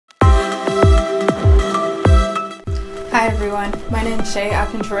Hi everyone, my name is Seyi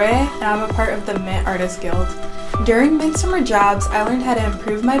Akintoroye and I'm a part of the Mint Artist Guild. During Midsummer Jobs, I learned how to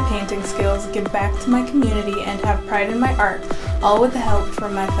improve my painting skills, give back to my community, and have pride in my art, all with the help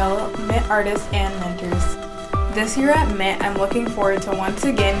from my fellow Mint artists and mentors. This year at Mint, I'm looking forward to once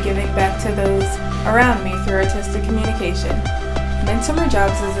again giving back to those around me through artistic communication. Midsummer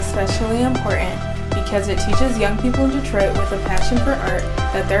Jobs is especially important because it teaches young people in Detroit with a passion for art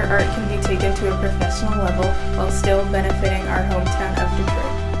that their art can be taken to a professional level while still benefiting our hometown of Detroit.